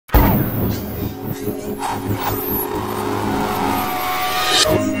Thank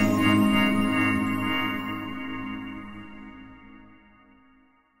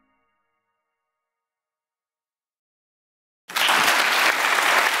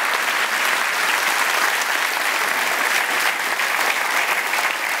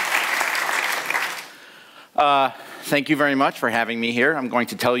you very much for having me here. I'm going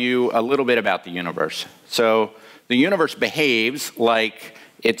to tell you a little bit about the universe. So the universe behaves like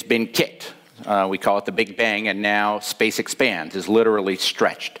it's been kicked. We call it the Big Bang, and now space expands, is literally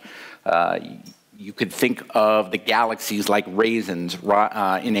stretched. You could think of the galaxies like raisins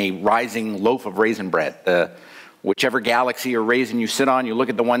in a rising loaf of raisin bread. Whichever galaxy or raisin you sit on, you look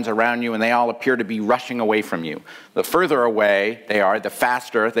at the ones around you, and they all appear to be rushing away from you. The further away they are, the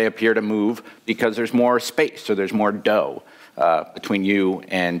faster they appear to move because there's more space, so there's more dough between you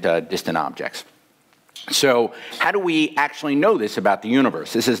and distant objects. So how do we actually know this about the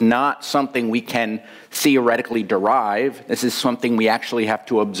universe? This is not something we can theoretically derive. This is something we actually have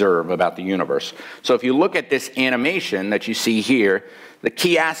to observe about the universe. So if you look at this animation that you see here, the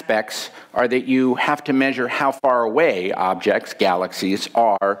key aspects are that you have to measure how far away objects, galaxies,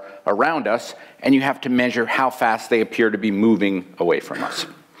 are around us, and you have to measure how fast they appear to be moving away from us.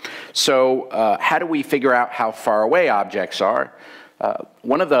 So how do we figure out how far away objects are?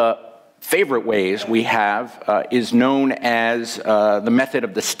 One of the favorite ways we have is known as the method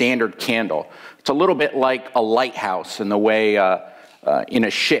of the standard candle. It's a little bit like a lighthouse in the way in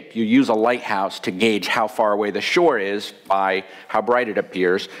a ship, you use a lighthouse to gauge how far away the shore is by how bright it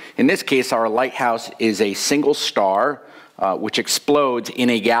appears. In this case, our lighthouse is a single star, which explodes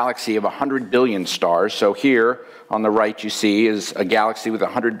in a galaxy of 100 billion stars. So here on the right you see is a galaxy with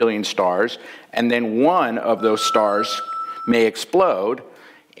 100 billion stars, and then one of those stars may explode,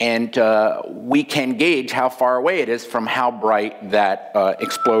 and we can gauge how far away it is from how bright that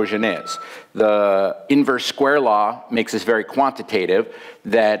explosion is. The inverse square law makes this very quantitative,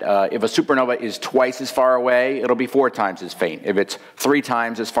 that if a supernova is twice as far away, it'll be 4 times as faint. If it's 3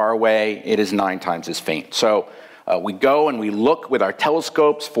 times as far away, it is 9 times as faint. So we go and we look with our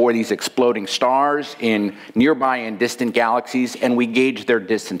telescopes for these exploding stars in nearby and distant galaxies, and we gauge their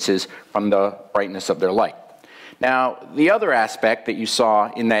distances from the brightness of their light. Now, the other aspect that you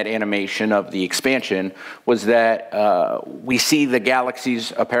saw in that animation of the expansion was that we see the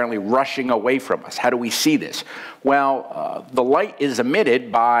galaxies apparently rushing away from us. How do we see this? Well, the light is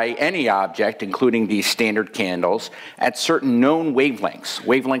emitted by any object, including these standard candles, at certain known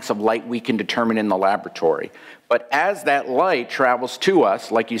wavelengths of light we can determine in the laboratory. But as that light travels to us,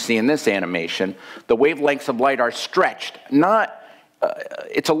 like you see in this animation, the wavelengths of light are stretched,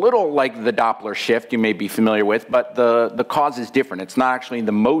 it's a little like the Doppler shift you may be familiar with, but the cause is different. It's not actually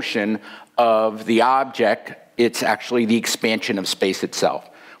the motion of the object, it's actually the expansion of space itself.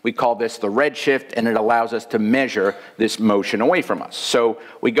 We call this the redshift, and it allows us to measure this motion away from us. So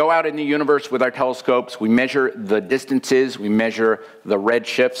we go out in the universe with our telescopes, we measure the distances, we measure the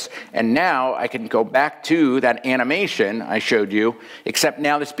redshifts, and now I can go back to that animation I showed you, except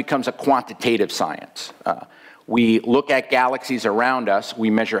now this becomes a quantitative science. We look at galaxies around us, we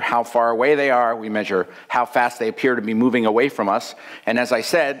measure how far away they are, we measure how fast they appear to be moving away from us, and as I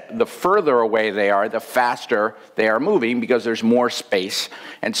said, the further away they are, the faster they are moving because there's more space.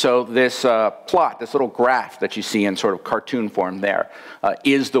 And so this plot, this little graph that you see in sort of cartoon form there,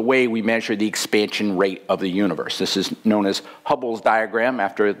 is the way we measure the expansion rate of the universe. This is known as Hubble's diagram,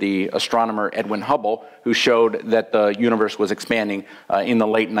 after the astronomer Edwin Hubble, who showed that the universe was expanding in the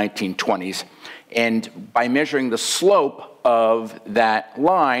late 1920s. And by measuring the slope of that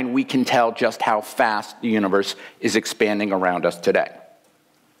line, we can tell just how fast the universe is expanding around us today.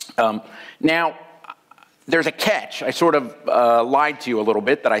 Now, there's a catch. I sort of lied to you a little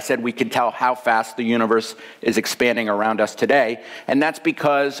bit that I said we could tell how fast the universe is expanding around us today, and that's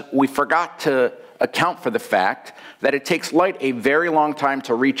because we forgot to account for the fact that it takes light a very long time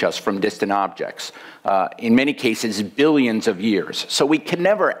to reach us from distant objects, in many cases billions of years. So we can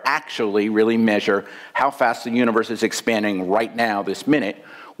never actually really measure how fast the universe is expanding right now, this minute.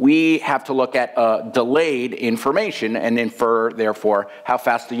 We have to look at delayed information and infer, therefore, how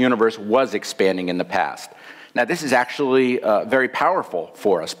fast the universe was expanding in the past. Now, this is actually very powerful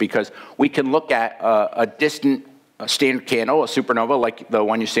for us because we can look at a distant standard candle, a supernova like the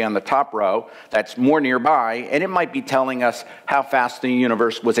one you see on the top row, that's more nearby, and it might be telling us how fast the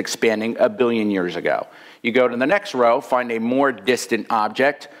universe was expanding 1 billion years ago. You go to the next row, find a more distant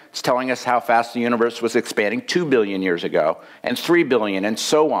object, it's telling us how fast the universe was expanding 2 billion years ago, and 3 billion, and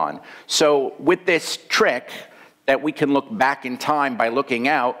so on. So with this trick that we can look back in time by looking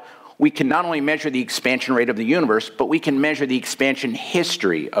out, we can not only measure the expansion rate of the universe, but we can measure the expansion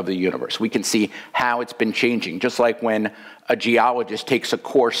history of the universe. We can see how it's been changing. Just like when a geologist takes a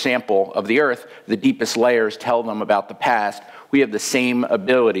core sample of the Earth, the deepest layers tell them about the past. We have the same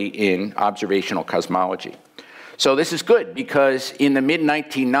ability in observational cosmology. So this is good because in the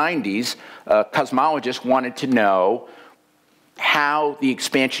mid-1990s, cosmologists wanted to know how the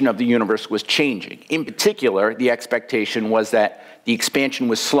expansion of the universe was changing. In particular, the expectation was that the expansion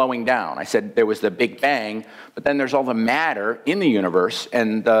was slowing down. I said there was the Big Bang, but then there's all the matter in the universe,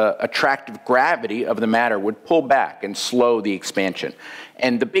 and the attractive gravity of the matter would pull back and slow the expansion.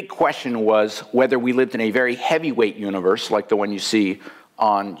 And the big question was whether we lived in a very heavyweight universe, like the one you see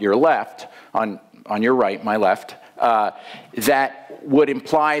on your left, on your right, my left, that would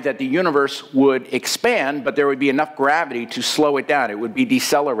imply that the universe would expand, but there would be enough gravity to slow it down. It would be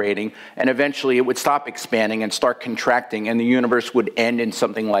decelerating, and eventually it would stop expanding and start contracting, and the universe would end in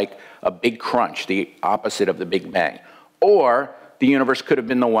something like a big crunch, the opposite of the Big Bang. Or the universe could have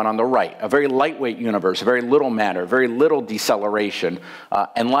been the one on the right, a very lightweight universe, very little matter, very little deceleration.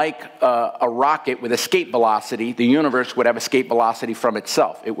 And like a rocket with escape velocity, the universe would have escape velocity from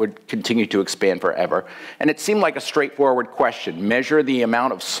itself. It would continue to expand forever. And it seemed like a straightforward question. Measure the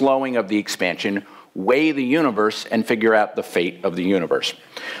amount of slowing of the expansion, weigh the universe, and figure out the fate of the universe.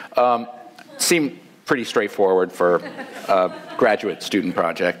 Seemed pretty straightforward for a graduate student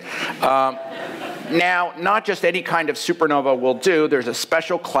project. Now, not just any kind of supernova will do. There's a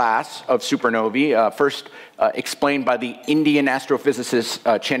special class of supernovae, first explained by the Indian astrophysicist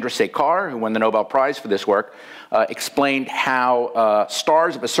Chandrasekhar, who won the Nobel Prize for this work, explained how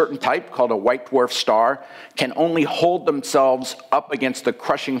stars of a certain type, called a white dwarf star, can only hold themselves up against the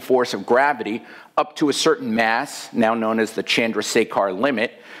crushing force of gravity up to a certain mass, now known as the Chandrasekhar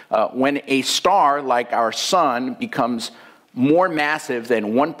limit. When a star like our sun becomes more massive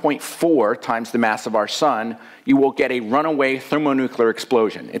than 1.4 times the mass of our sun, you will get a runaway thermonuclear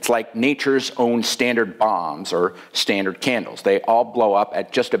explosion. It's like nature's own standard bombs or standard candles. They all blow up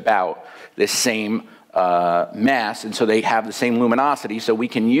at just about the same mass, and so they have the same luminosity, so we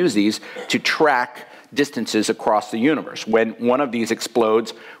can use these to track distances across the universe. When one of these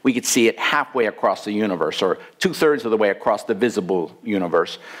explodes, we could see it halfway across the universe, or 2/3 of the way across the visible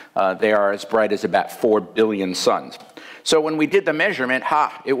universe. They are as bright as about 4 billion suns. So when we did the measurement,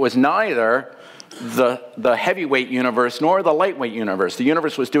 it was neither the heavyweight universe nor the lightweight universe. The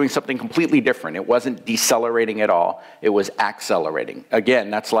universe was doing something completely different. It wasn't decelerating at all. It was accelerating.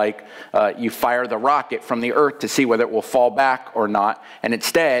 Again, that's like you fire the rocket from the Earth to see whether it will fall back or not, and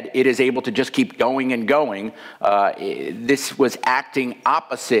instead it is able to just keep going and going. This was acting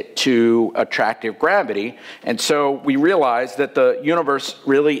opposite to attractive gravity, and so we realized that the universe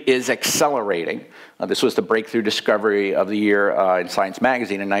really is accelerating. This was the breakthrough discovery of the year in Science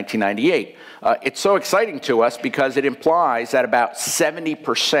magazine in 1998. It's so exciting to us because it implies that about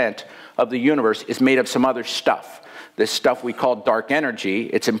 70% of the universe is made of some other stuff. This stuff we call dark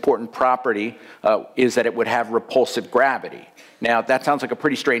energy, its important property is that it would have repulsive gravity. Now, that sounds like a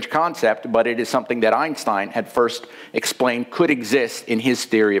pretty strange concept, but it is something that Einstein had first explained could exist in his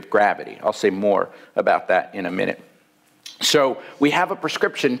theory of gravity. I'll say more about that in a minute. So we have a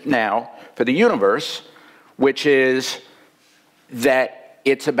prescription now for the universe, which is that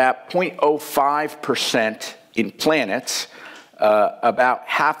it's about 0.05% in planets, about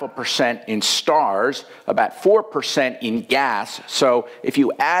 0.5% in stars, about 4% in gas. So if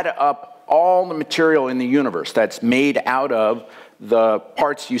you add up all the material in the universe that's made out of the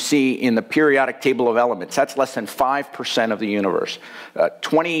parts you see in the periodic table of elements, that's less than 5% of the universe.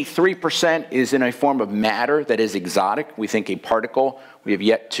 23% is in a form of matter that is exotic. We think a particle we have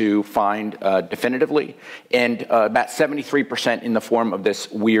yet to find definitively, and about 73% in the form of this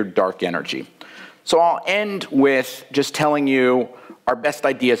weird dark energy. So I'll end with just telling you our best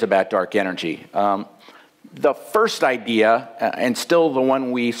ideas about dark energy. The first idea, and still the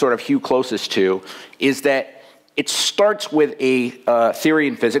one we sort of hew closest to, is that it starts with a theory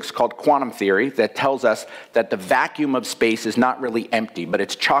in physics called quantum theory that tells us that the vacuum of space is not really empty, but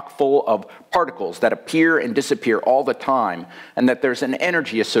it's chock full of particles that appear and disappear all the time, and that there's an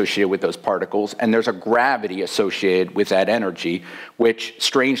energy associated with those particles, and there's a gravity associated with that energy, which,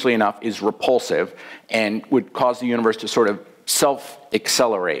 strangely enough, is repulsive and would cause the universe to sort of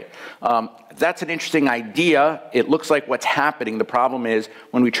self-accelerate. That's an interesting idea. It looks like what's happening. The problem is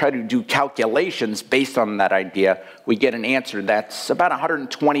when we try to do calculations based on that idea, we get an answer that's about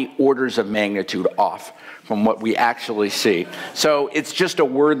 120 orders of magnitude off from what we actually see. So it's just a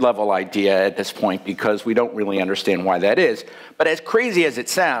word level idea at this point because we don't really understand why that is. But as crazy as it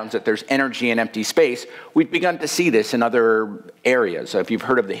sounds that there's energy in empty space, we've begun to see this in other areas. So if you've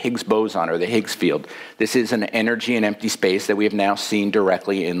heard of the Higgs boson or the Higgs field, this is an energy in empty space that we have now seen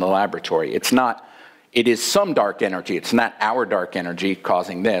directly in the laboratory. It is some dark energy. It's not our dark energy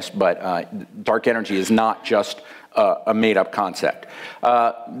causing this, but dark energy is not just a made-up concept.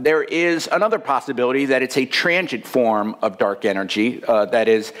 There is another possibility that it's a transient form of dark energy. That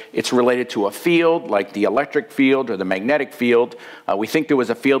is, it's related to a field like the electric field or the magnetic field. We think there was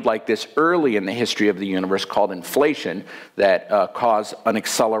a field like this early in the history of the universe called inflation that caused an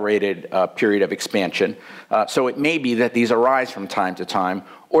accelerated period of expansion. So it may be that these arise from time to time.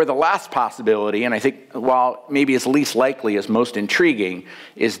 Or the last possibility, and I think while maybe it's least likely is most intriguing,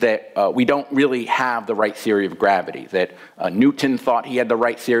 is that we don't really have the right theory of gravity, that Newton thought he had the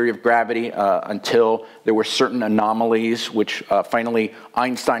right theory of gravity until there were certain anomalies, which finally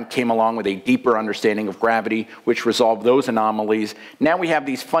Einstein came along with a deeper understanding of gravity, which resolved those anomalies. Now we have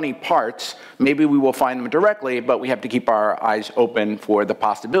these funny parts. Maybe we will find them directly, but we have to keep our eyes open for the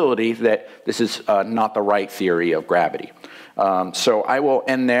possibility that this is not the right theory of gravity. So I will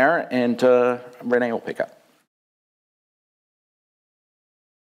end there, and Renée will pick up.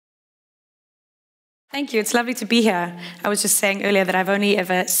 Thank you. It's lovely to be here. I was just saying earlier that I've only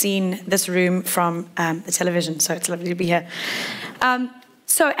ever seen this room from the television, so it's lovely to be here.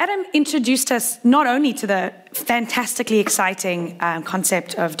 So Adam introduced us not only to the fantastically exciting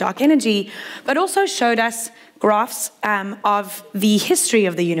concept of dark energy, but also showed us graphs of the history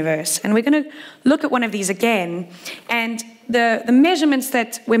of the universe. And we're going to look at one of these again. And the measurements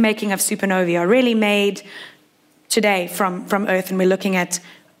that we're making of supernovae are really made today from Earth, and we're looking at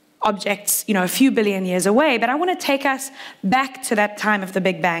objects, a few billion years away. But I want to take us back to that time of the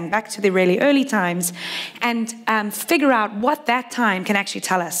Big Bang, back to the really early times, and figure out what that time can actually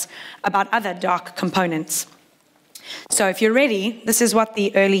tell us about other dark components. So if you're ready, this is what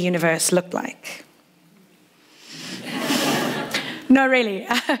the early universe looked like. No, really.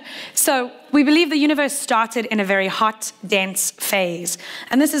 So we believe the universe started in a very hot, dense phase.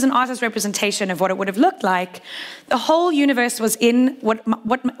 And this is an artist's representation of what it would have looked like. The whole universe was in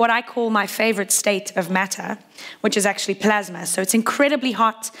what I call my favorite state of matter, which is actually plasma. So it's incredibly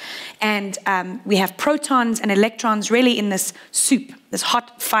hot, and we have protons and electrons really in this soup, this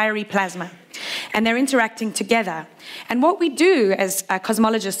hot, fiery plasma. And they're interacting together. And what we do as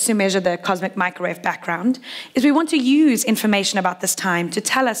cosmologists who measure the cosmic microwave background is we want to use information about this time to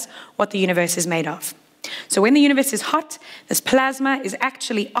tell us what the universe is made of. So when the universe is hot, this plasma is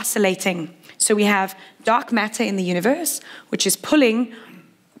actually oscillating. So we have dark matter in the universe, which is pulling,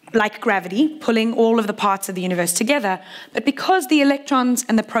 like gravity, pulling all of the parts of the universe together. But because the electrons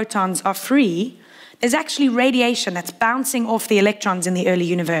and the protons are free, there's actually radiation that's bouncing off the electrons in the early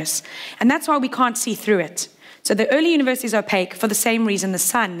universe. And that's why we can't see through it. So the early universe is opaque for the same reason the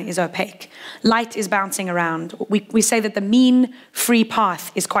sun is opaque. Light is bouncing around. We say that the mean free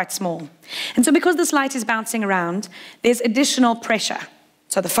path is quite small. And so because this light is bouncing around, there's additional pressure.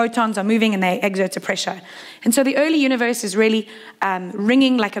 So the photons are moving and they exert a pressure. And so the early universe is really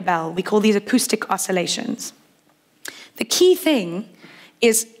ringing like a bell. We call these acoustic oscillations. The key thing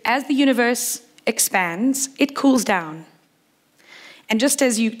is as the universe expands, it cools down. And just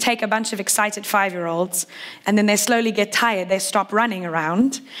as you take a bunch of excited 5-year-olds and then they slowly get tired, they stop running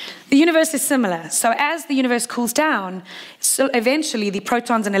around, the universe is similar. So as the universe cools down, so eventually the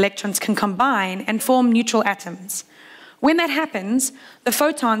protons and electrons can combine and form neutral atoms. When that happens, the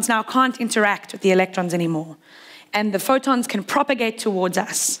photons now can't interact with the electrons anymore. And the photons can propagate towards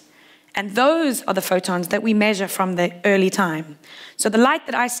us. And those are the photons that we measure from the early time. So the light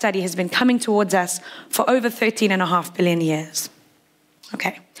that I study has been coming towards us for over 13.5 billion years.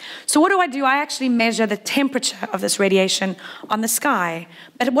 Okay, so what do? I actually measure the temperature of this radiation on the sky.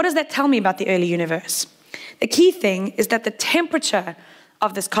 But what does that tell me about the early universe? The key thing is that the temperature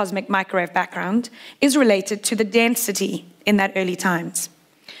of this cosmic microwave background is related to the density in that early times.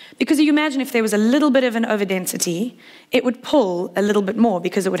 Because you imagine if there was a little bit of an overdensity, it would pull a little bit more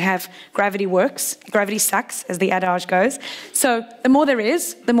because it would have gravity works, gravity sucks, as the adage goes. So the more there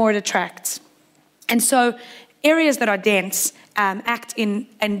is, the more it attracts. And so areas that are dense act in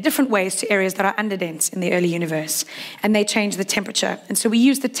different ways to areas that are underdense in the early universe, and they change the temperature. And so we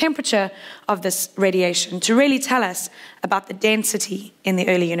use the temperature of this radiation to really tell us about the density in the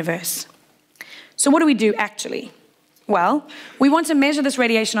early universe. So what do we do actually? Well, we want to measure this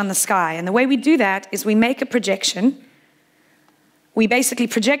radiation on the sky, and the way we do that is we make a projection. We basically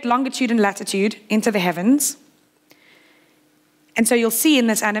project longitude and latitude into the heavens. And so you'll see in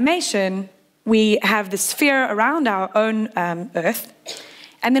this animation we have the sphere around our own Earth,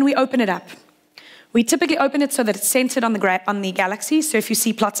 and then we open it up. We typically open it so that it's centered on the galaxy. So if you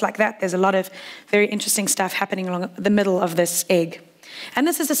see plots like that, there's a lot of very interesting stuff happening along the middle of this egg. And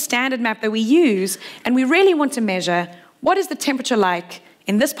this is a standard map that we use, and we really want to measure what is the temperature like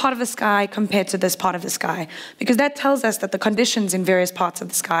in this part of the sky compared to this part of the sky, because that tells us that the conditions in various parts of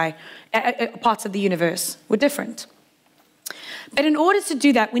the sky, parts of the universe, were different. But in order to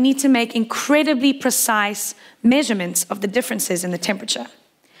do that, we need to make incredibly precise measurements of the differences in the temperature.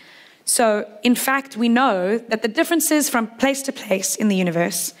 So, in fact, we know that the differences from place to place in the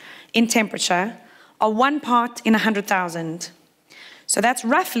universe in temperature are 1 part in 100,000. So that's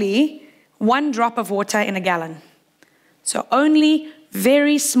roughly 1 drop of water in a gallon. So only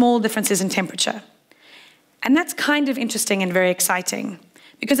very small differences in temperature. And that's kind of interesting and very exciting,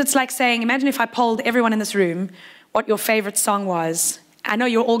 because it's like saying, imagine if I polled everyone in this room what your favorite song was. I know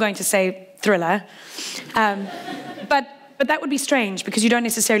you're all going to say Thriller, but that would be strange because you don't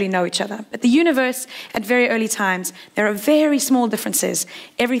necessarily know each other. But the universe, at very early times, there are very small differences.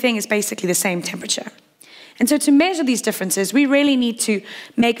 Everything is basically the same temperature. And so to measure these differences, we really need to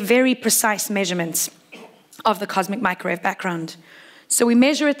make very precise measurements of the cosmic microwave background. So we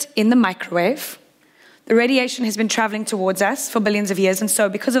measure it in the microwave. The radiation has been traveling towards us for billions of years, and so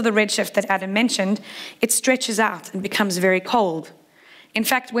because of the redshift that Adam mentioned, it stretches out and becomes very cold. In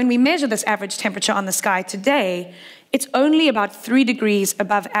fact, when we measure this average temperature on the sky today, it's only about 3 degrees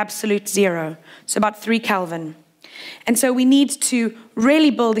above absolute zero, so about 3 Kelvin. And so we need to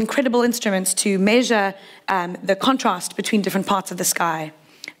really build incredible instruments to measure the contrast between different parts of the sky.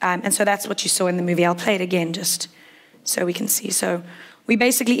 And so that's what you saw in the movie. I'll play it again just so we can see. So we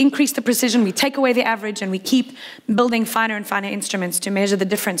basically increase the precision, we take away the average, and we keep building finer and finer instruments to measure the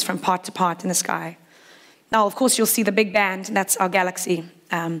difference from part to part in the sky. Now, of course, you'll see the big band, and that's our galaxy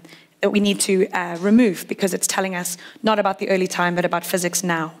that we need to remove because it's telling us not about the early time, but about physics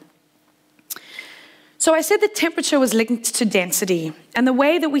now. So I said that temperature was linked to density, and the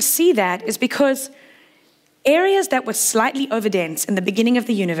way that we see that is because areas that were slightly overdense in the beginning of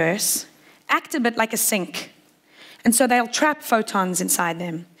the universe act a bit like a sink, and so they'll trap photons inside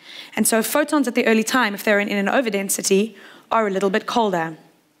them. And so photons at the early time, if they're in an overdensity, are a little bit colder.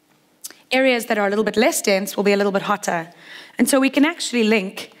 Areas that are a little bit less dense will be a little bit hotter. And so we can actually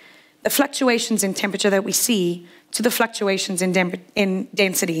link the fluctuations in temperature that we see to the fluctuations in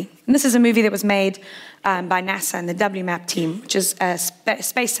density. And this is a movie that was made by NASA and the WMAP team, which is a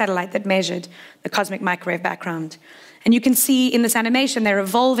space satellite that measured the cosmic microwave background. And you can see in this animation, they're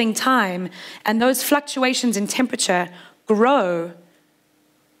evolving time, and those fluctuations in temperature grow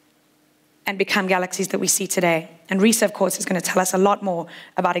and become galaxies that we see today. And Risa, of course, is going to tell us a lot more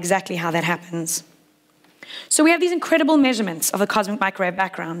about exactly how that happens. So we have these incredible measurements of the cosmic microwave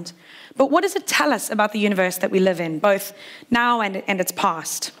background. But what does it tell us about the universe that we live in, both now and its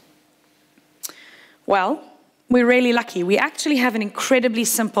past? Well, we're really lucky. We actually have an incredibly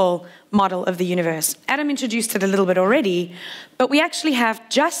simple model of the universe. Adam introduced it a little bit already, but we actually have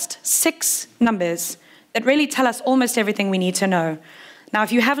just 6 numbers that really tell us almost everything we need to know. Now,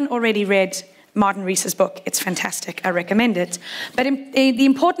 if you haven't already read Martin Riess's book, it's fantastic. I recommend it. But the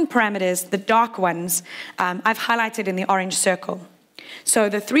important parameters, the dark ones, I've highlighted in the orange circle. So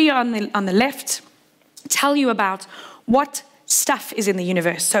the 3 on the left tell you about what stuff is in the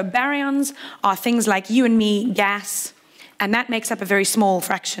universe. So baryons are things like you and me, gas, and that makes up a very small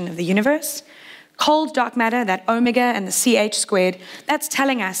fraction of the universe. Cold dark matter, that omega and the CH squared, that's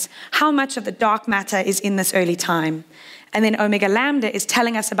telling us how much of the dark matter is in this early time. And then omega lambda is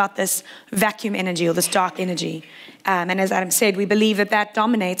telling us about this vacuum energy or this dark energy. And as Adam said, we believe that that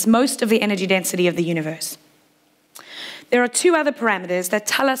dominates most of the energy density of the universe. There are 2 other parameters that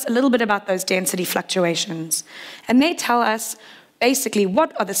tell us a little bit about those density fluctuations. And they tell us basically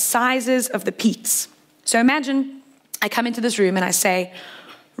what are the sizes of the peaks. So imagine I come into this room and I say,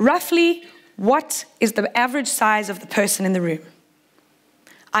 roughly, what is the average size of the person in the room?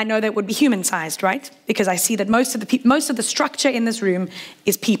 I know that would be human-sized, right? Because I see that most of the structure in this room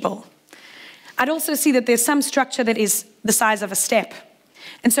is people. I'd also see that there's some structure that is the size of a step.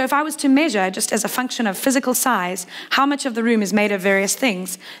 And so if I was to measure, just as a function of physical size, how much of the room is made of various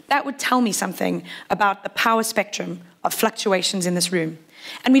things, that would tell me something about the power spectrum of fluctuations in this room.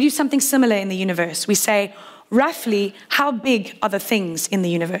 And we do something similar in the universe. We say, roughly, how big are the things in the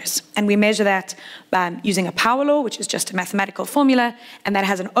universe? And we measure that using a power law, which is just a mathematical formula, and that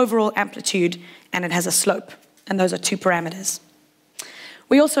has an overall amplitude, and it has a slope. And those are 2 parameters.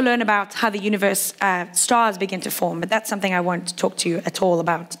 We also learn about how the universe, stars begin to form, but that's something I won't talk to you at all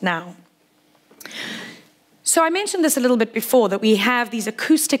about now. So I mentioned this a little bit before, that we have these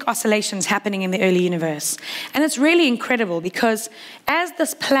acoustic oscillations happening in the early universe. And it's really incredible because as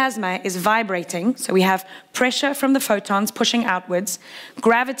this plasma is vibrating, so we have pressure from the photons pushing outwards,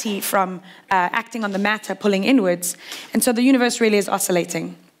 gravity from acting on the matter pulling inwards, and so the universe really is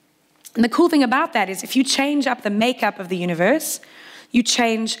oscillating. And the cool thing about that is if you change up the makeup of the universe, you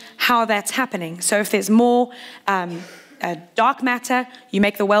change how that's happening. So if there's more dark matter, you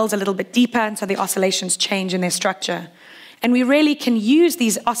make the wells a little bit deeper, and so the oscillations change in their structure. And we really can use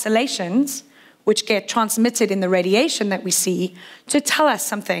these oscillations, which get transmitted in the radiation that we see, to tell us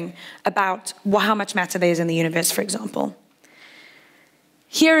something about how much matter there is in the universe, for example.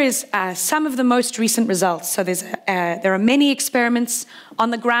 Here is some of the most recent results. So there are many experiments on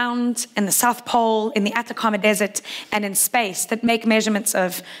the ground, in the South Pole, in the Atacama Desert, and in space that make measurements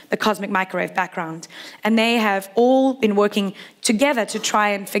of the cosmic microwave background. And they have all been working together to try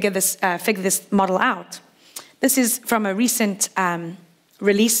and figure this model out. This is from a recent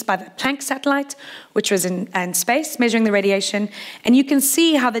release by the Planck satellite, which was in space, measuring the radiation. And you can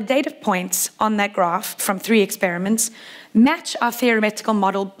see how the data points on that graph from 3 experiments match our theoretical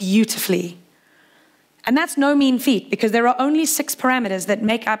model beautifully. And that's no mean feat, because there are only 6 parameters that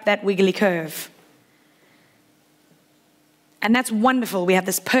make up that wiggly curve. And that's wonderful. We have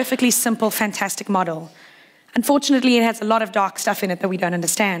this perfectly simple, fantastic model. Unfortunately, it has a lot of dark stuff in it that we don't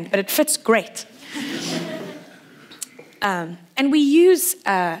understand, but it fits great. And we use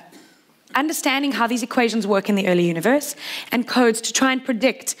understanding how these equations work in the early universe and codes to try and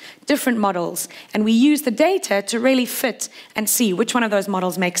predict different models. And we use the data to really fit and see which one of those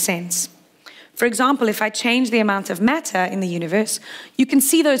models makes sense. For example, if I change the amount of matter in the universe, you can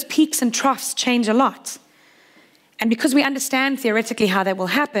see those peaks and troughs change a lot. And because we understand theoretically how that will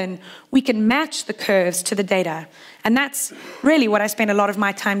happen, we can match the curves to the data. And that's really what I spend a lot of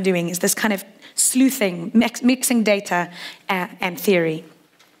my time doing, is this kind of sleuthing, mixing data and theory.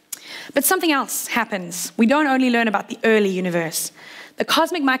 But something else happens. We don't only learn about the early universe. The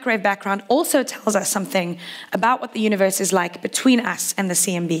cosmic microwave background also tells us something about what the universe is like between us and the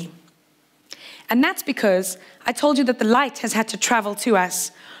CMB. And that's because I told you that the light has had to travel to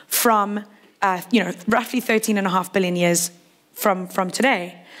us from roughly 13.5 billion years from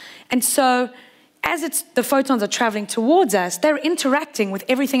today. And so as the photons are traveling towards us, they're interacting with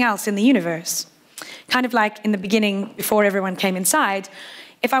everything else in the universe. Kind of like in the beginning, before everyone came inside,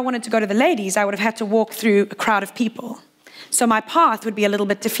 if I wanted to go to the ladies, I would have had to walk through a crowd of people. So my path would be a little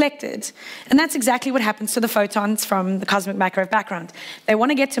bit deflected. And that's exactly what happens to the photons from the cosmic microwave background. They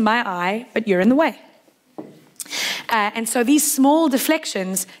want to get to my eye, but you're in the way. And so these small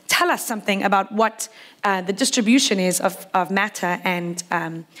deflections tell us something about what the distribution is of matter and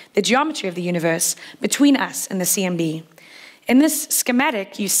the geometry of the universe between us and the CMB. In this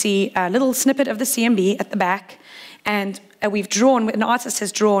schematic, you see a little snippet of the CMB at the back, and an artist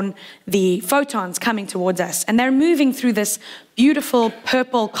has drawn the photons coming towards us, and they're moving through this beautiful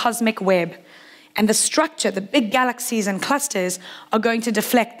purple cosmic web. And the structure, the big galaxies and clusters, are going to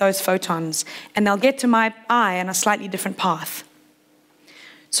deflect those photons, and they'll get to my eye on a slightly different path.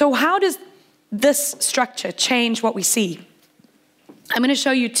 So how does this structure change what we see? I'm going to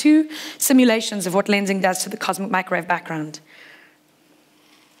show you 2 simulations of what lensing does to the cosmic microwave background.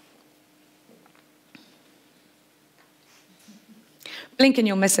 Blink and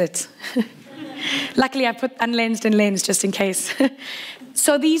you'll miss it. Luckily, I put unlensed and lensed just in case.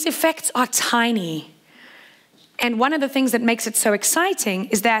 So these effects are tiny. And one of the things that makes it so exciting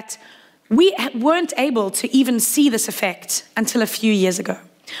is that we weren't able to even see this effect until a few years ago.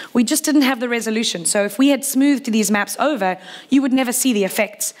 We just didn't have the resolution. So if we had smoothed these maps over, you would never see the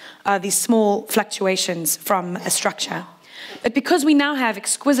effects, these small fluctuations from a structure. But because we now have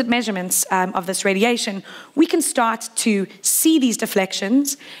exquisite measurements of this radiation, we can start to see these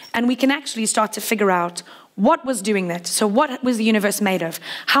deflections, and we can actually start to figure out what was doing that. So what was the universe made of?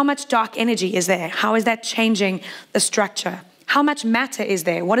 How much dark energy is there? How is that changing the structure? How much matter is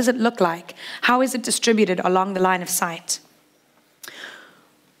there? What does it look like? How is it distributed along the line of sight?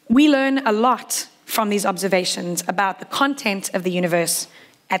 We learn a lot from these observations about the content of the universe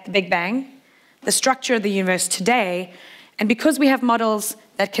at the Big Bang, the structure of the universe today, and because we have models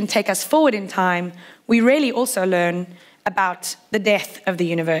that can take us forward in time, we really also learn about the death of the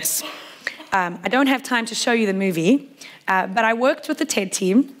universe. I don't have time to show you the movie, but I worked with the TED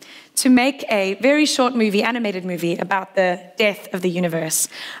team to make a very short movie, animated movie, about the death of the universe.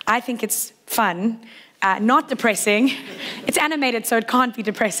 I think it's fun, not depressing. It's animated, so it can't be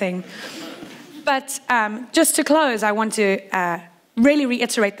depressing. But just to close, I want to really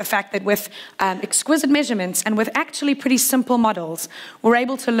reiterate the fact that with exquisite measurements and with actually pretty simple models, we're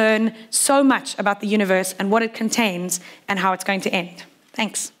able to learn so much about the universe and what it contains and how it's going to end.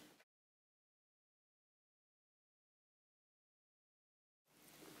 Thanks.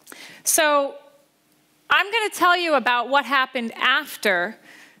 So I'm going to tell you about what happened after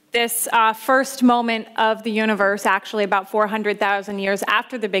this first moment of the universe, actually about 400,000 years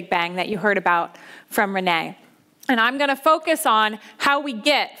after the Big Bang that you heard about from Renée. And I'm going to focus on how we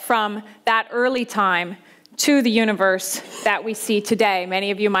get from that early time to the universe that we see today. Many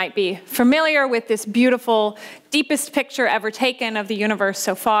of you might be familiar with this beautiful, deepest picture ever taken of the universe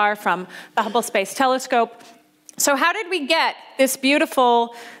so far from the Hubble Space Telescope. So how did we get this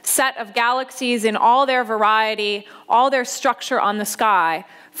beautiful set of galaxies in all their variety, all their structure on the sky,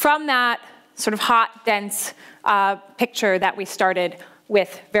 from that sort of hot, dense picture that we started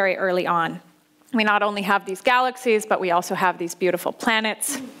with very early on? We not only have these galaxies, but we also have these beautiful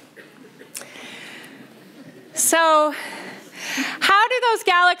planets. So how do those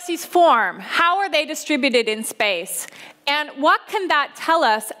galaxies form? How are they distributed in space? And what can that tell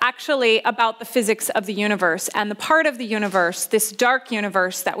us actually about the physics of the universe and the part of the universe, this dark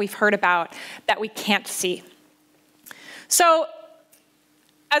universe that we've heard about that we can't see? So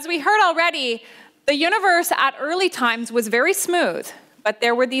as we heard already, the universe at early times was very smooth, but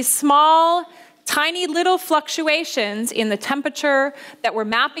there were these small, tiny little fluctuations in the temperature that were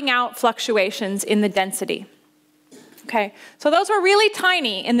mapping out fluctuations in the density. Okay, so those were really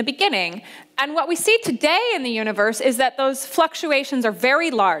tiny in the beginning. And what we see today in the universe is that those fluctuations are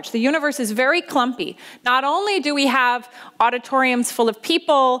very large. The universe is very clumpy. Not only do we have auditoriums full of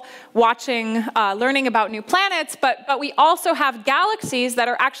people watching, learning about new planets, but we also have galaxies that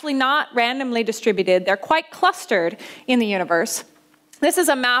are actually not randomly distributed. They're quite clustered in the universe. This is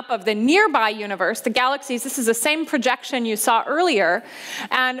a map of the nearby universe, the galaxies. This is the same projection you saw earlier.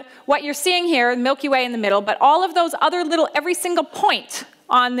 And what you're seeing here, the Milky Way in the middle, but all of those other little, every single point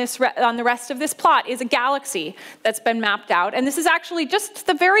on the rest of this plot is a galaxy that's been mapped out. And this is actually just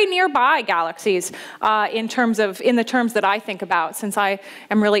the very nearby galaxies in the terms that I think about, since I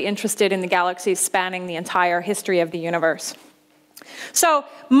am really interested in the galaxies spanning the entire history of the universe. So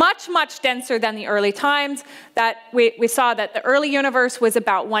much, much denser than the early times. That we saw that the early universe was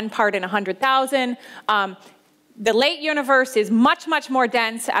about 1 part in 100,000. The late universe is much, much more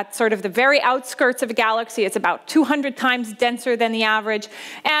dense at sort of the very outskirts of a galaxy. It's about 200 times denser than the average.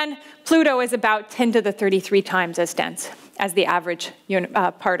 And Pluto is about 10 to the 33 times as dense as the average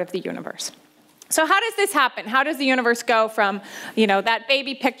part of the universe. So how does this happen? How does the universe go from, that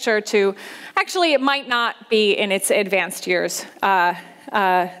baby picture to, actually it might not be in its advanced years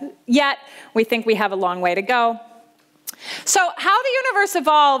yet. We think we have a long way to go. So how the universe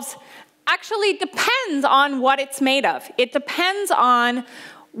evolves actually depends on what it's made of. It depends on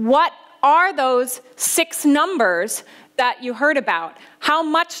what are those 6 numbers that you heard about. How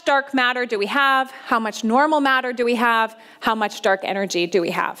much dark matter do we have? How much normal matter do we have? How much dark energy do we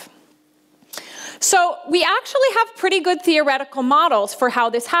have? So we actually have pretty good theoretical models for how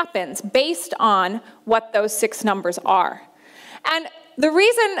this happens based on what those 6 numbers are. And the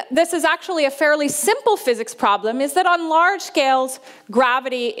reason this is actually a fairly simple physics problem is that on large scales,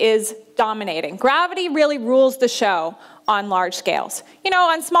 gravity is dominating. Gravity really rules the show on large scales.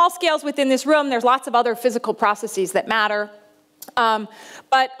 On small scales within this room, there's lots of other physical processes that matter.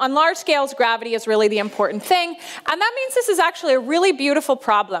 But on large scales, gravity is really the important thing. And that means this is actually a really beautiful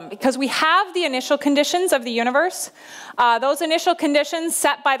problem because we have the initial conditions of the universe. Those initial conditions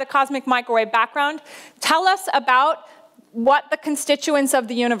set by the cosmic microwave background tell us about what the constituents of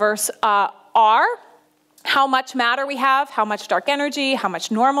the universe are, how much matter we have, how much dark energy, how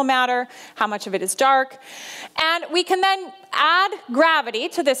much normal matter, how much of it is dark. And we can then add gravity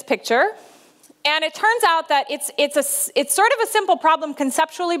to this picture. And it turns out that it's sort of a simple problem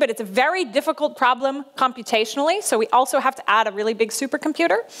conceptually, but it's a very difficult problem computationally. So we also have to add a really big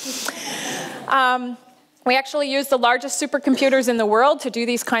supercomputer. We actually use the largest supercomputers in the world to do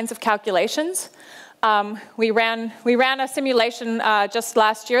these kinds of calculations. We ran a simulation just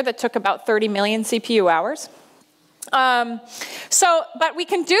last year that took about 30 million CPU hours. But we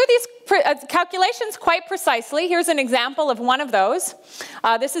can do these calculations quite precisely. Here's an example of one of those.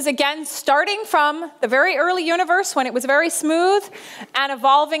 This is again starting from the very early universe when it was very smooth and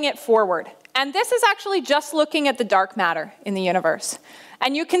evolving it forward. And this is actually just looking at the dark matter in the universe.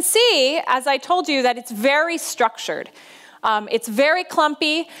 And you can see, as I told you, that it's very structured. It's very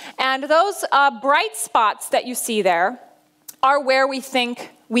clumpy, and those bright spots that you see there are where we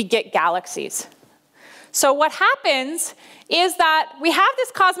think we get galaxies. So what happens is that we have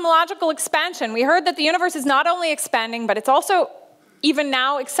this cosmological expansion. We heard that the universe is not only expanding, but it's also even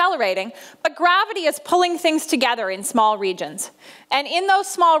now accelerating, but gravity is pulling things together in small regions. And in those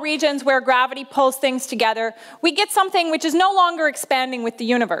small regions where gravity pulls things together, we get something which is no longer expanding with the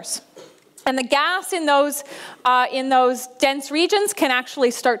universe. And the gas in those dense regions can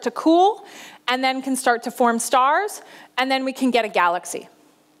actually start to cool, and then can start to form stars, and then we can get a galaxy.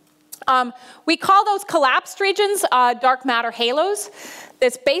 We call those collapsed regions dark matter halos.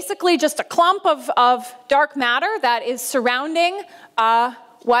 It's basically just a clump of dark matter that is surrounding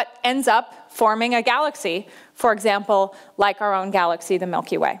what ends up forming a galaxy, for example, like our own galaxy, the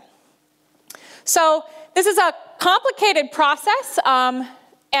Milky Way. So this is a complicated process.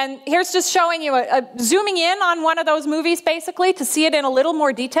 And here's just showing you, zooming in on one of those movies, basically, to see it in a little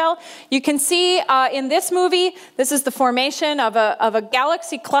more detail. You can see in this movie, this is the formation of a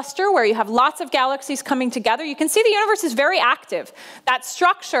galaxy cluster where you have lots of galaxies coming together. You can see the universe is very active. That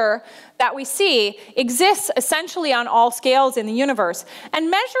structure that we see exists essentially on all scales in the universe. And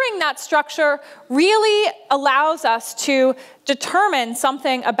measuring that structure really allows us to determine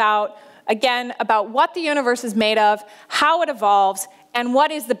something about, again, about what the universe is made of, how it evolves, and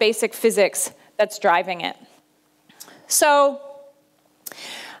what is the basic physics that's driving it. So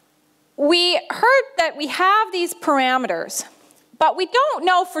we heard that we have these parameters, but we don't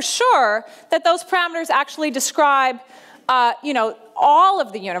know for sure that those parameters actually describe all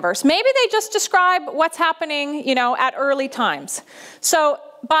of the universe. Maybe they just describe what's happening at early times. So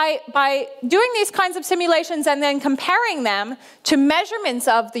by doing these kinds of simulations and then comparing them to measurements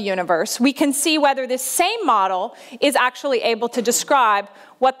of the universe, we can see whether this same model is actually able to describe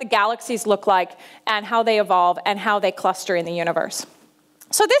what the galaxies look like and how they evolve and how they cluster in the universe.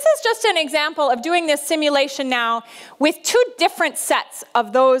 So this is just an example of doing this simulation now with two different sets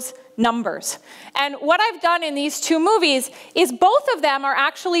of those numbers. And what I've done in these two movies is both of them are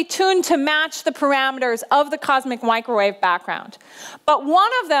actually tuned to match the parameters of the cosmic microwave background. But one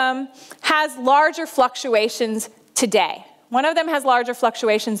of them has larger fluctuations today. One of them has larger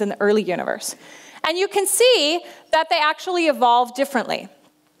fluctuations in the early universe. And you can see that they actually evolve differently.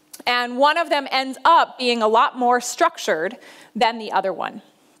 And one of them ends up being a lot more structured than the other one.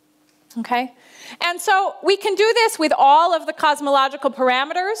 Okay? And so we can do this with all of the cosmological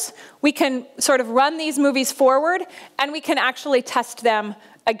parameters. We can sort of run these movies forward, and we can actually test them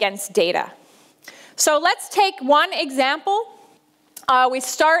against data. So let's take one example. We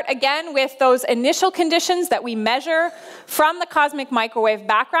start again with those initial conditions that we measure from the cosmic microwave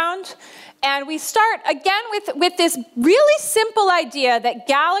background. And we start again with this really simple idea that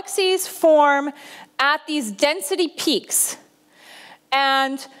galaxies at these density peaks.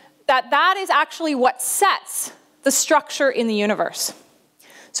 And that is actually what sets the structure in the universe.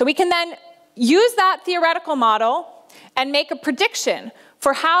 So we can then use that theoretical model and make a prediction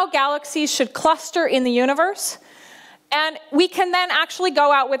for how galaxies should cluster in the universe. And we can then actually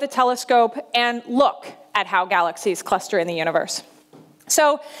go out with a telescope and look at how galaxies cluster in the universe.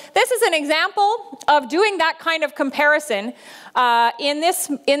 So this is an example of doing that kind of comparison. In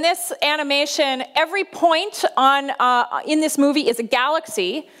this animation, every point in this movie is a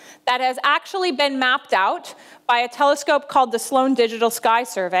galaxy that has actually been mapped out by a telescope called the Sloan Digital Sky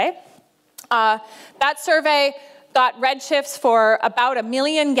Survey. That survey got redshifts for about 1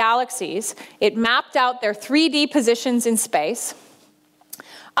 million galaxies. It mapped out their 3D positions in space.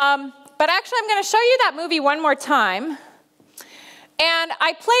 But actually, I'm going to show you that movie one more time. And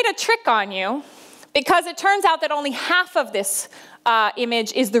I played a trick on you, because it turns out that only half of this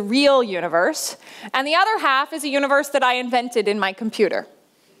image is the real universe, and the other half is a universe that I invented in my computer.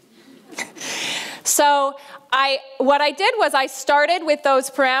 So what I did was I started with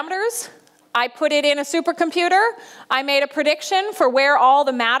those parameters. I put it in a supercomputer. I made a prediction for where all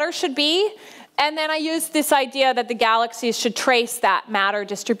the matter should be. And then I used this idea that the galaxies should trace that matter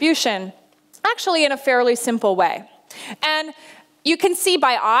distribution, actually in a fairly simple way. And you can see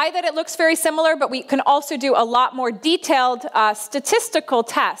by eye that it looks very similar, but we can also do a lot more detailed statistical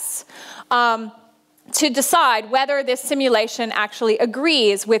tests to decide whether this simulation actually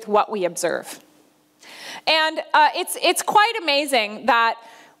agrees with what we observe. And it's quite amazing that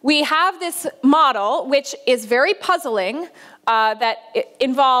we have this model, which is very puzzling, that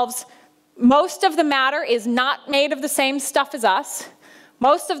involves most of the matter is not made of the same stuff as us.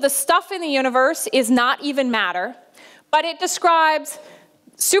 Most of the stuff in the universe is not even matter. But it describes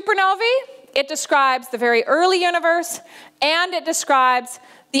supernovae, it describes the very early universe, and it describes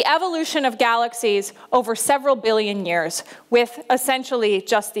the evolution of galaxies over several billion years with essentially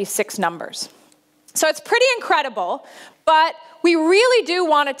just these 6 numbers. So it's pretty incredible, but we really do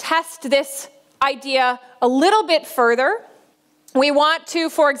want to test this idea a little bit further. We want to,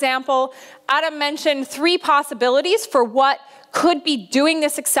 for example, Adam mentioned 3 possibilities for what could be doing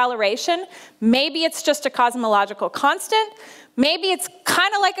this acceleration. Maybe it's just a cosmological constant. Maybe it's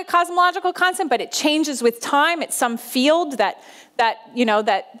kind of like a cosmological constant, but it changes with time. It's some field that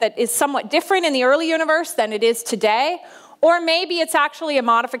is somewhat different in the early universe than it is today. Or maybe it's actually a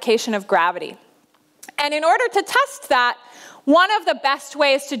modification of gravity. And in order to test that, one of the best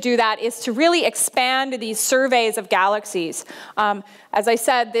ways to do that is to really expand these surveys of galaxies. As I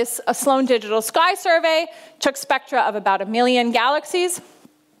said, this Sloan Digital Sky Survey took spectra of about 1 million galaxies.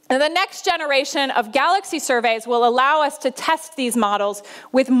 And the next generation of galaxy surveys will allow us to test these models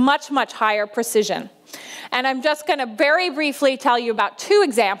with much, much higher precision. And I'm just going to very briefly tell you about 2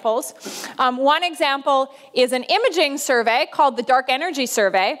 examples. One example is an imaging survey called the Dark Energy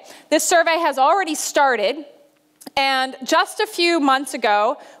Survey. This survey has already started. And just a few months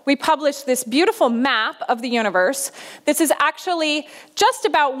ago, we published this beautiful map of the universe. This is actually just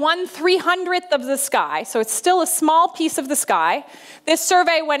about 1/300th of the sky, so it's still a small piece of the sky. This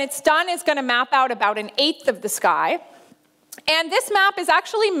survey, when it's done, is going to map out about 1/8 of the sky. And this map is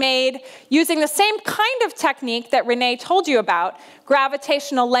actually made using the same kind of technique that Renée told you about,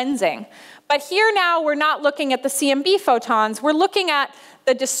 gravitational lensing. But here now, we're not looking at the CMB photons, we're looking at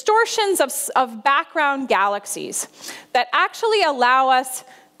the distortions of background galaxies that actually allow us,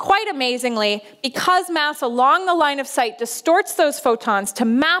 quite amazingly, because mass along the line of sight distorts those photons, to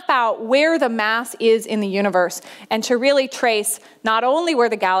map out where the mass is in the universe and to really trace not only where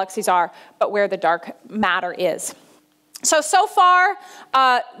the galaxies are, but where the dark matter is. So far,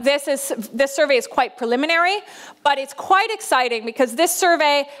 this survey is quite preliminary, but it's quite exciting because this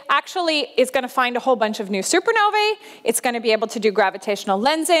survey actually is going to find a whole bunch of new supernovae. It's going to be able to do gravitational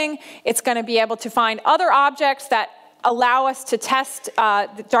lensing. It's going to be able to find other objects that allow us to test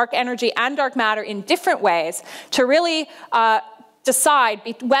the dark energy and dark matter in different ways to really decide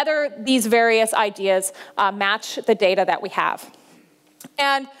whether these various ideas match the data that we have.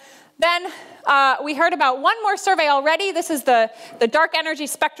 And then we heard about one more survey already. This is the Dark Energy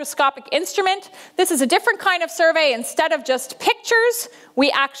Spectroscopic Instrument. This is a different kind of survey. Instead of just pictures, we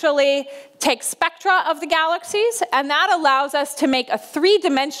actually take spectra of the galaxies, and that allows us to make a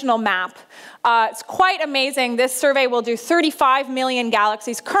 3-dimensional map. It's quite amazing. This survey will do 35 million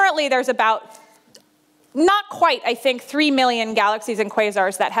galaxies. Currently, there's about not quite, I think, 3 million galaxies and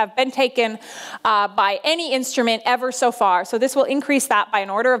quasars that have been taken by any instrument ever so far. So this will increase that by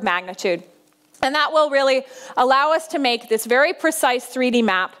an order of magnitude. And that will really allow us to make this very precise 3D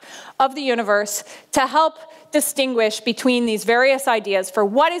map of the universe to help distinguish between these various ideas for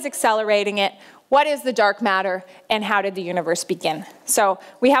what is accelerating it, what is the dark matter, and how did the universe begin. So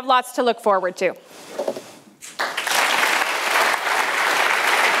we have lots to look forward to.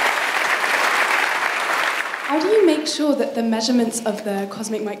 How do you make sure that the measurements of the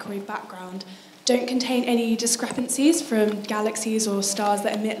cosmic microwave background don't contain any discrepancies from galaxies or stars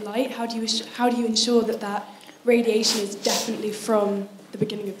that emit light? How do you ensure that that radiation is definitely from the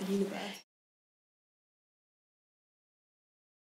beginning of the universe?